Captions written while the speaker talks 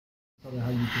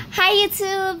Hi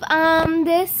YouTube.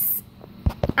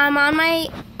 I'm on my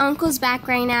uncle's back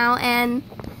right now, and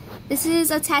this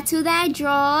is a tattoo that I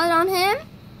drawed on him.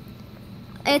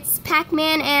 It's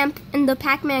Pac-Man and the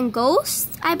Pac-Man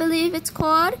Ghost, I believe it's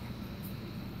called.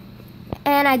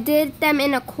 And I did them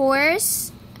in a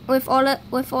course with all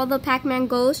the Pac-Man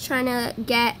ghosts trying to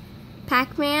get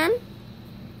Pac-Man.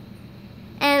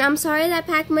 And I'm sorry that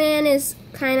Pac-Man is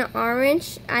kind of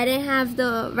orange. I didn't have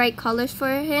the right colors for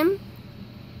him.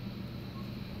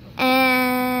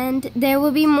 And there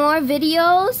will be more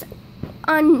videos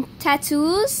on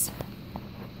tattoos.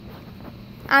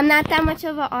 I'm not that much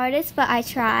of an artist, but I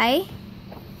try.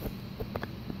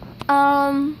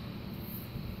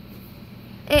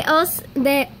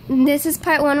 This is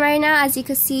part 1 right now, as you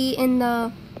can see in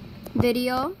the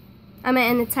video. I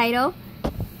mean in the title.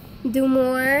 Do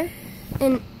more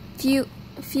in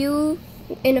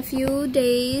a few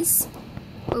days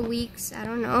or weeks, I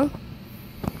don't know.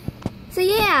 So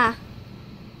yeah,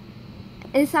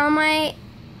 it's on my,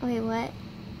 wait, what?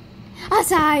 Oh,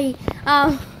 sorry.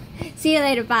 See you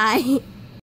later, bye.